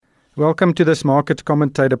Welcome to this Market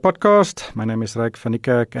Commentator podcast. My name is Ryk van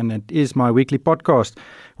Niekerk and it is my weekly podcast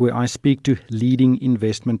where I speak to leading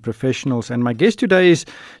investment professionals. And my guest today is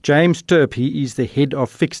James Turp. He is the head of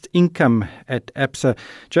fixed income at Absa.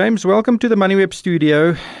 James, welcome to the MoneyWeb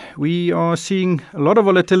studio. We are seeing a lot of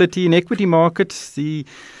volatility in equity markets. The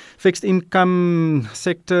fixed income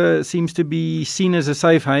sector seems to be seen as a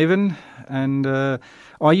safe haven. And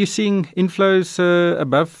are you seeing inflows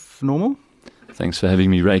above normal? Thanks for having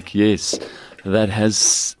me, Ryk. Yes, that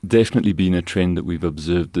has definitely been a trend that we've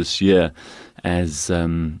observed this year as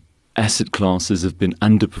asset classes have been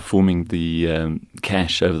underperforming the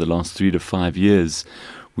cash over the last 3 to 5 years.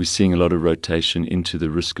 We're seeing a lot of rotation into the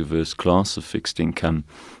risk-averse class of fixed income,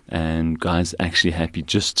 and guys actually happy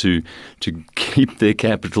just to keep their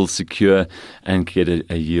capital secure and get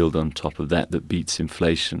a yield on top of that beats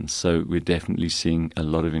inflation. So we're definitely seeing a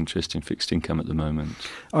lot of interest in fixed income at the moment.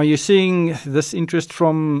 Are you seeing this interest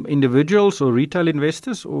from individuals or retail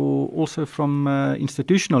investors or also from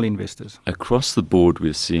institutional investors? Across the board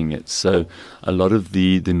we're seeing it. So a lot of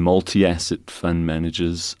the multi-asset fund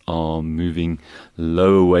managers are moving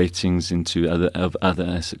lower weightings into other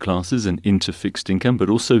asset classes and into fixed income, but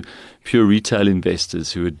also pure retail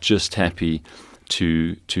investors who are just happy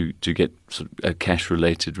to get sort of a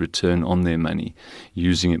cash-related return on their money,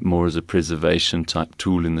 using it more as a preservation type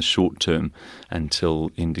tool in the short term until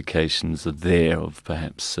indications are there of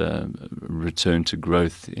perhaps return to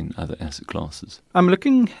growth in other asset classes. I'm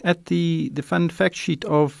looking at the fund fact sheet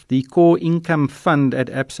of the core income fund at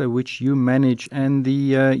Absa, which you manage, and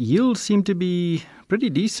the yields seem to be pretty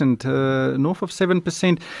decent, north of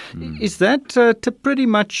 7%. Is that pretty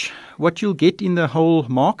much what you'll get in the whole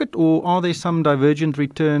market, or are there some divergent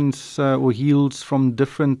returns or yields from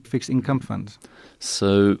different fixed income funds?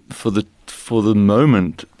 So for the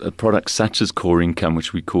moment, a product such as core income,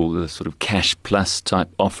 which we call the sort of cash plus type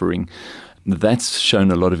offering, that's shown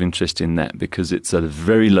a lot of interest in that because it's a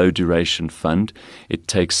very low duration fund. It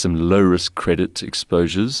takes some low risk credit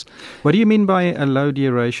exposures. What do you mean by a low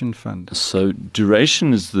duration fund? So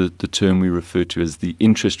duration is the term we refer to as the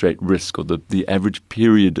interest rate risk, or the average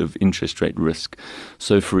period of interest rate risk.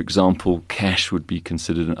 So for example, cash would be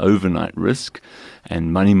considered an overnight risk,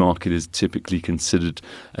 and money market is typically considered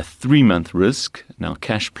a 3-month risk. Now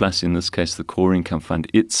cash plus, in this case the core income fund,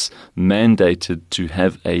 it's mandated to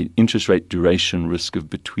have an interest rate duration risk of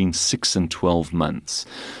between 6 and 12 months.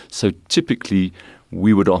 So typically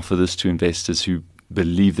we would offer this to investors who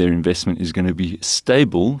believe their investment is going to be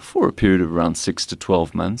stable for a period of around 6 to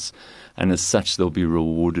 12 months, and as such they'll be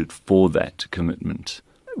rewarded for that commitment.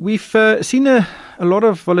 We've seen a lot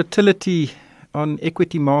of volatility on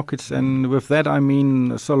equity markets, and with that I mean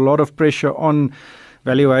there's a lot of pressure on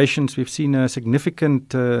valuations. We've seen a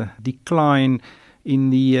significant decline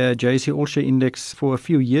in the JSE All Share Index for a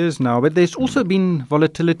few years now, but there's also been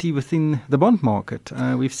volatility within the bond market.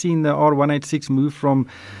 We've seen the R186 move from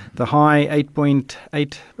the high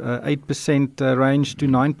 8.8% range to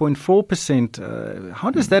 9.4%.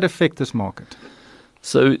 How does that affect this market?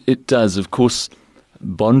 So it does, of course.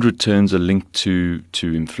 Bond returns are linked to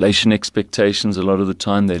inflation expectations a lot of the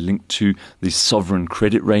time. They're linked to the sovereign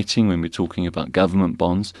credit rating when we're talking about government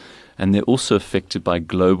bonds. And they're also affected by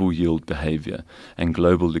global yield behavior and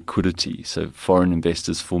global liquidity. So foreign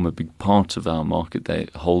investors form a big part of our market. They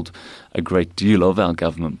hold a great deal of our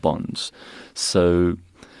government bonds. So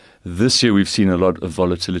this year we've seen a lot of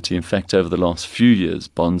volatility. In fact, over the last few years,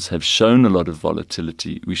 bonds have shown a lot of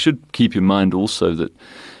volatility. We should keep in mind also that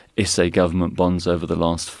SA government bonds over the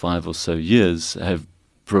last 5 or so years have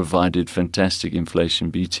provided fantastic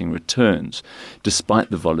inflation-beating returns despite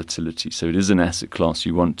the volatility. So it is an asset class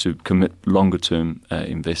you want to commit longer-term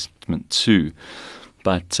investment to.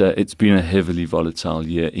 But it's been a heavily volatile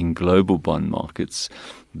year in global bond markets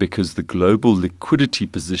because the global liquidity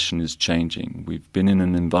position is changing. We've been in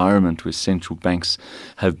an environment where central banks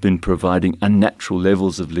have been providing unnatural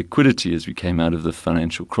levels of liquidity as we came out of the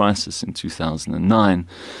financial crisis in 2009,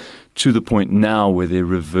 to the point now where they're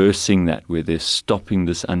reversing that, where they're stopping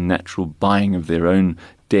this unnatural buying of their own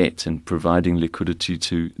debt and providing liquidity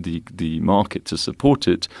to the market to support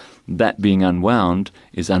it. That being unwound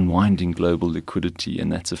is unwinding global liquidity,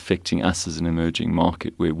 and that's affecting us as an emerging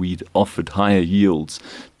market where we'd offered higher yields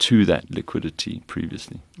to that liquidity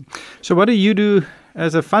previously. So what do you do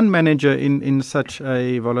as a fund manager in such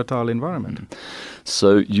a volatile environment?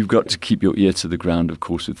 So you've got to keep your ear to the ground, of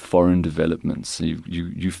course, with foreign developments.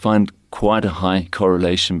 You find quite a high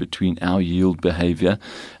correlation between our yield behavior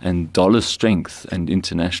and dollar strength and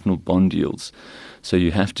international bond yields. So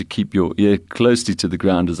you have to keep your ear closely to the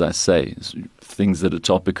ground, as I say. Things that are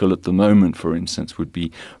topical at the moment, for instance, would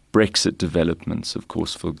be Brexit developments, of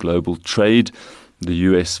course, for global trade, the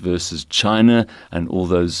US versus China, and all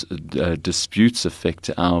those disputes affect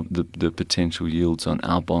the potential yields on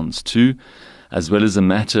our bonds too, as well as a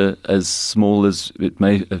matter as small as it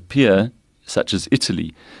may appear, such as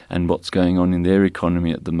Italy and what's going on in their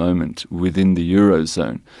economy at the moment within the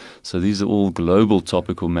Eurozone. So these are all global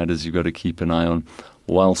topical matters you've got to keep an eye on,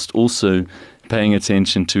 whilst also paying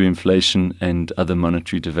attention to inflation and other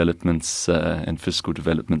monetary developments and fiscal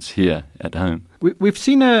developments here at home. We've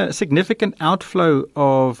seen a significant outflow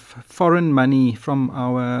of foreign money from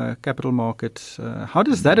our capital markets. How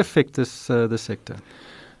does that affect the sector?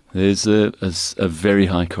 There's a very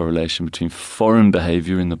high correlation between foreign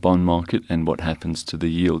behavior in the bond market and what happens to the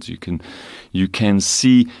yields. You can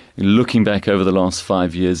see, looking back over the last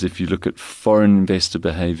 5 years, if you look at foreign investor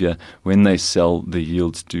behavior, when they sell, the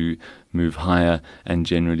yields do move higher, and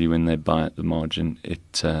generally when they buy at the margin,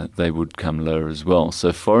 they would come lower as well.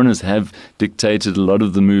 So foreigners have dictated a lot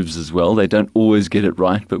of the moves as well. They don't always get it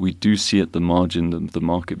right, but we do see at the margin the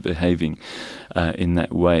market behaving in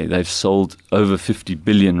that way. They've sold over 50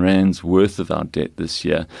 billion rands worth of our debt this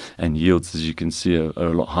year, and yields, as you can see, are a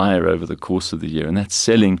lot higher over the course of the year. And that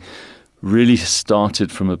selling really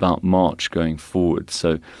started from about March going forward.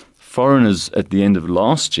 So foreigners at the end of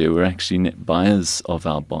last year were actually net buyers of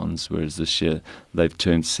our bonds, whereas this year they've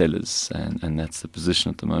turned sellers, and that's the position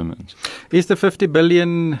at the moment. Is the 50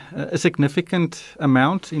 billion a significant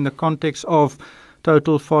amount in the context of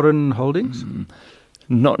total foreign holdings?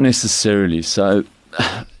 Not necessarily. So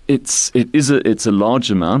it's a large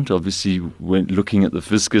amount. Obviously, when looking at the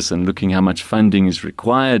fiscus and looking how much funding is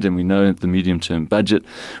required, and we know at the medium-term budget,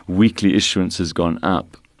 weekly issuance has gone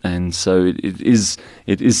up. And so it is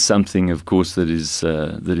something, of course, that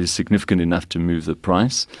is significant enough to move the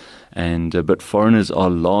price. And but foreigners are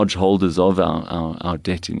large holders of our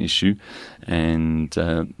debt in issue, and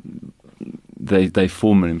they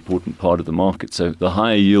form an important part of the market. So the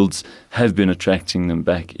higher yields have been attracting them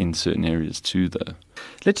back in certain areas too, though.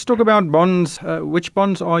 Let's talk about bonds. Which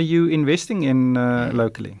bonds are you investing in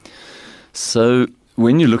locally? So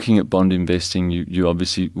when you're looking at bond investing, you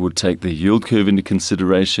obviously would take the yield curve into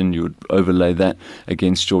consideration. You would overlay that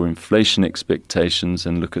against your inflation expectations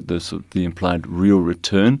and look at the implied real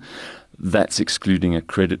return. That's excluding a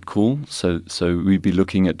credit call. So we'd be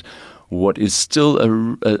looking at what is still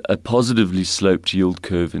a positively sloped yield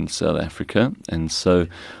curve in South Africa, and so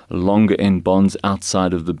longer end bonds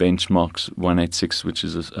outside of the benchmarks 186, which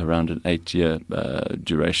is around an 8-year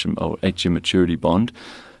duration or 8-year maturity bond.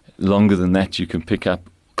 Longer than that, you can pick up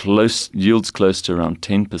yields close to around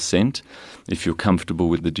 10% if you're comfortable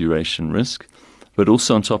with the duration risk. But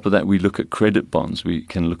also on top of that, we look at credit bonds. We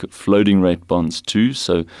can look at floating rate bonds too.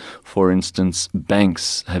 So, for instance,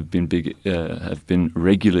 banks have been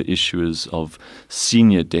regular issuers of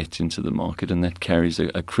senior debt into the market, and that carries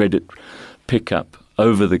a credit pickup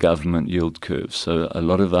over the government yield curve. So a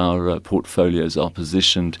lot of our portfolios are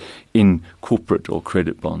positioned in corporate or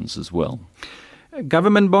credit bonds as well.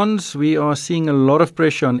 Government bonds, we are seeing a lot of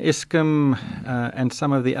pressure on Eskom and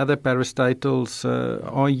some of the other parastatals.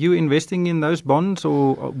 Are you investing in those bonds,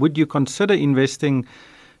 or would you consider investing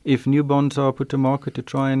if new bonds are put to market to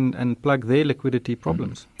try and plug their liquidity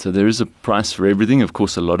problems? So there is a price for everything. Of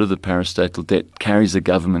course, a lot of the parastatal debt carries a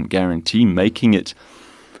government guarantee, making it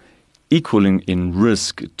equaling in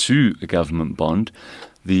risk to a government bond.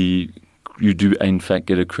 You do, in fact,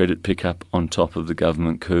 get a credit pickup on top of the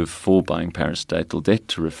government curve for buying parastatal debt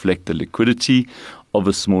to reflect the liquidity of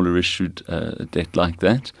a smaller issued debt like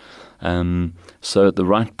that. So at the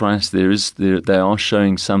right price, they are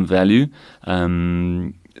showing some value,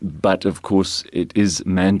 but of course it is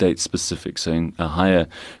mandate specific. So in a higher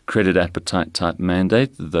credit appetite type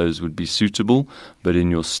mandate, those would be suitable, but in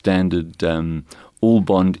your standard all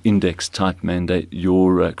bond index type mandate,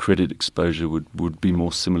 your credit exposure would be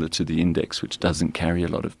more similar to the index, which doesn't carry a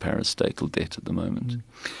lot of parastatal debt at the moment.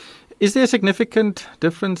 Is there a significant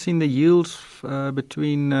difference in the yields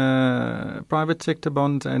between private sector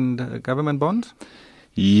bonds and government bonds?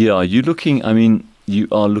 Yeah, you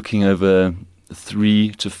are looking over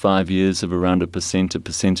 3 to 5 years of around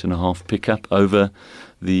 1.5% pickup over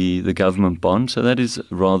the government bond. So that is a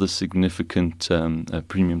rather significant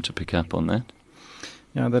premium to pick up on that.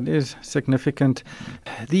 Yeah, that is significant.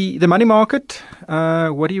 The money market,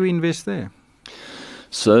 what do you invest there?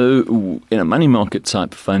 So in a money market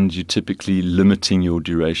type fund, you're typically limiting your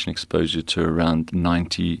duration exposure to around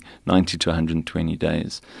 90 to 120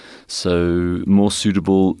 days. So more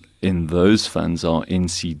suitable in those funds are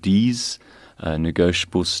NCDs,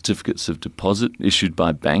 negotiable certificates of deposit issued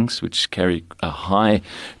by banks, which carry a high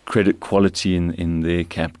credit quality in their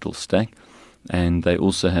capital stack. and they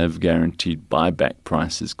also have guaranteed buyback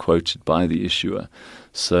prices quoted by the issuer.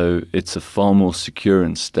 So it's a far more secure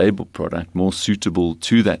and stable product, more suitable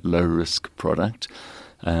to that low-risk product.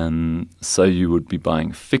 So you would be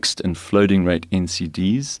buying fixed and floating rate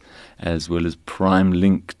NCDs as well as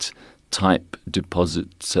prime-linked type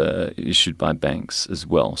deposits issued by banks as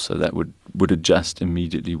well. So that would adjust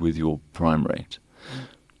immediately with your prime rate.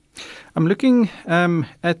 I'm looking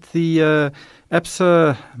at the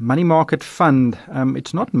Absa Money Market Fund.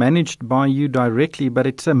 It's not managed by you directly, but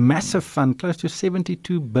it's a massive fund, close to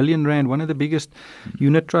 72 billion rand, one of the biggest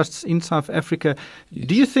unit trusts in South Africa. Yes.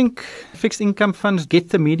 Do you think fixed income funds get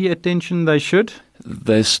the media attention they should?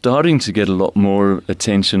 They're starting to get a lot more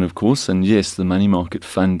attention, of course, and yes, the Money Market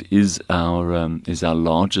Fund is our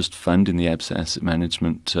largest fund in the Absa Asset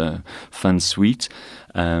Management fund suite.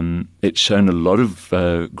 It's shown a lot of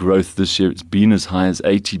growth this year. It's been as high as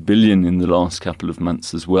 80 billion in the last couple of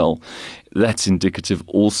months as well. That's indicative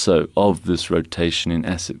also of this rotation in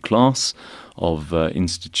asset class, of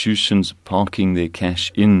institutions parking their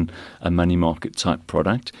cash in a money market type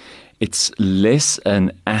product. It's less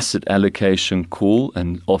an asset allocation call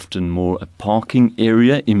and often more a parking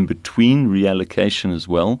area in between reallocation as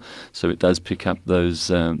well. So it does pick up those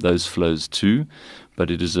flows too. But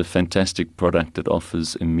it is a fantastic product that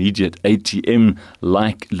offers immediate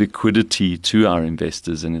ATM-like liquidity to our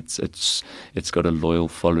investors, and it's got a loyal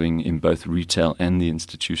following in both retail and the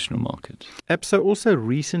institutional market. Absa also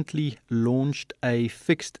recently launched a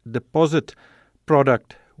fixed deposit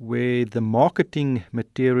product where the marketing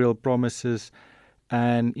material promises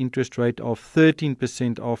an interest rate of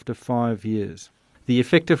 13% after 5 years. The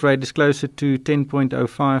effective rate is closer to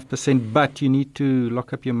 10.05%, but you need to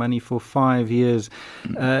lock up your money for 5 years.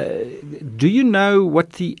 Do you know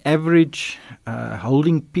what the average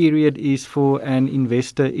holding period is for an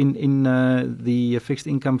investor in the fixed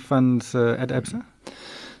income funds at Absa?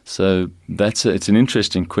 So it's an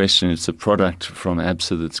interesting question. It's a product from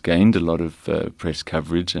Absa that's gained a lot of press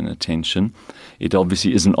coverage and attention. It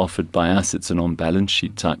obviously isn't offered by us. It's an on-balance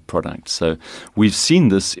sheet type product. So we've seen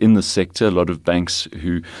this in the sector. A lot of banks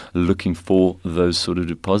who are looking for those sort of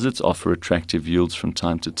deposits offer attractive yields from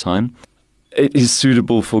time to time. It is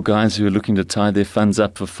suitable for guys who are looking to tie their funds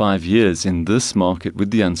up for 5 years. In this market, with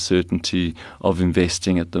the uncertainty of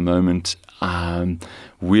investing at the moment,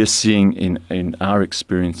 we're seeing in our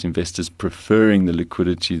experience investors preferring the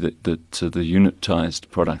liquidity that the unitized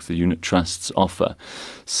products, the unit trusts offer.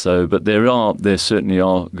 So, but there certainly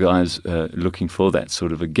are guys looking for that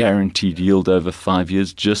sort of a guaranteed yield over 5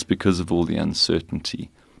 years just because of all the uncertainty.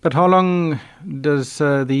 But how long does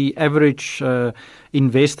the average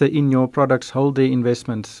investor in your products hold their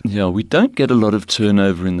investments? Yeah, we don't get a lot of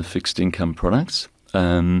turnover in the fixed income products.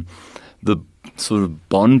 The sort of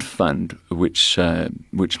bond fund, which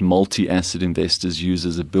multi-asset investors use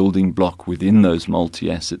as a building block within those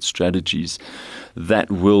multi-asset strategies, that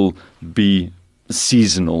will be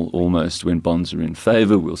seasonal almost. When bonds are in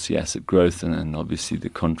favor, we'll see asset growth, and obviously the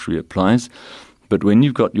contrary applies. But when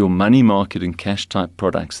you've got your money market and cash type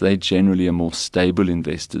products, they generally are more stable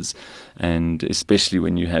investors. And especially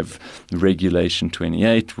when you have Regulation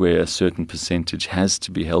 28, where a certain percentage has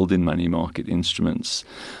to be held in money market instruments,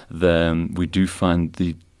 we do find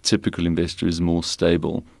the typical investor is more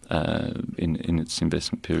stable in its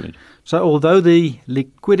investment period. So although the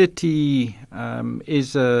liquidity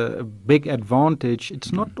is a big advantage,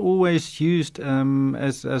 it's not always used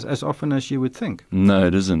as often as you would think. No,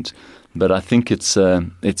 it isn't. But I think it's a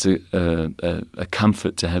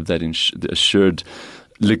comfort to have that assured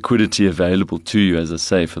liquidity available to you, as I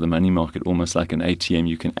say, for the money market, almost like an ATM.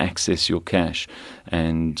 You can access your cash.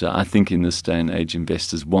 And I think in this day and age,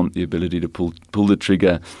 investors want the ability to pull the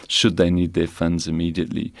trigger should they need their funds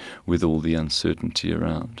immediately with all the uncertainty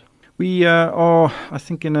around. We are, I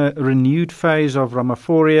think, in a renewed phase of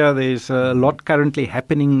Ramaphoria. There's a lot currently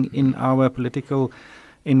happening in our political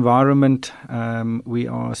environment. We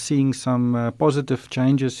are seeing some positive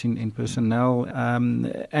changes in personnel,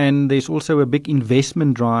 and there's also a big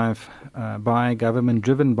investment drive by government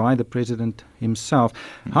driven by the president himself.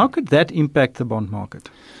 How could that impact the bond market?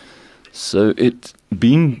 So it's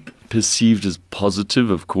been perceived as positive,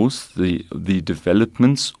 of course, the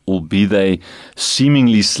developments, albeit they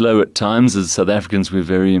seemingly slow at times. As South Africans, we're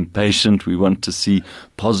very impatient. We want to see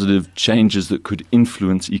positive changes that could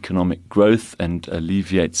influence economic growth and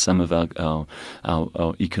alleviate some of our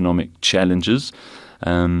economic challenges.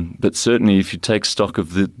 But certainly, if you take stock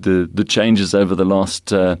of the changes over the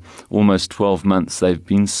last almost 12 months, they've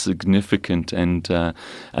been significant, and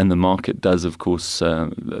the market does, of course,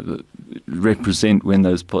 represent when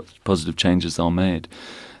those positive changes are made.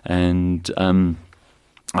 And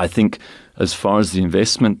I think as far as the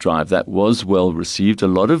investment drive, that was well received. A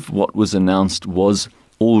lot of what was announced was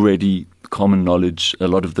already common knowledge. A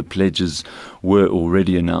lot of the pledges were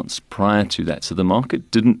already announced prior to that. So the market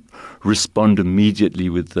didn't respond immediately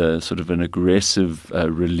with sort of an aggressive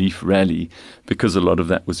relief rally because a lot of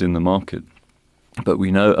that was in the market. But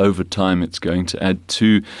we know over time it's going to add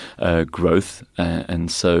to growth, and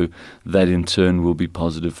so that in turn will be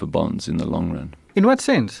positive for bonds in the long run. In what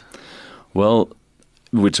sense? Well,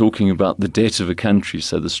 we're talking about the debt of a country.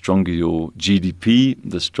 So the stronger your GDP,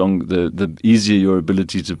 the easier your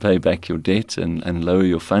ability to pay back your debt and lower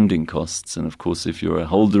your funding costs. And of course, if you're a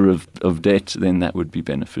holder of debt, then that would be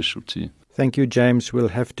beneficial to you. Thank you, James. We'll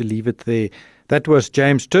have to leave it there. That was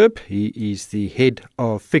James Terp. He is the head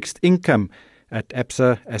of fixed income at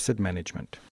Absa Asset Management.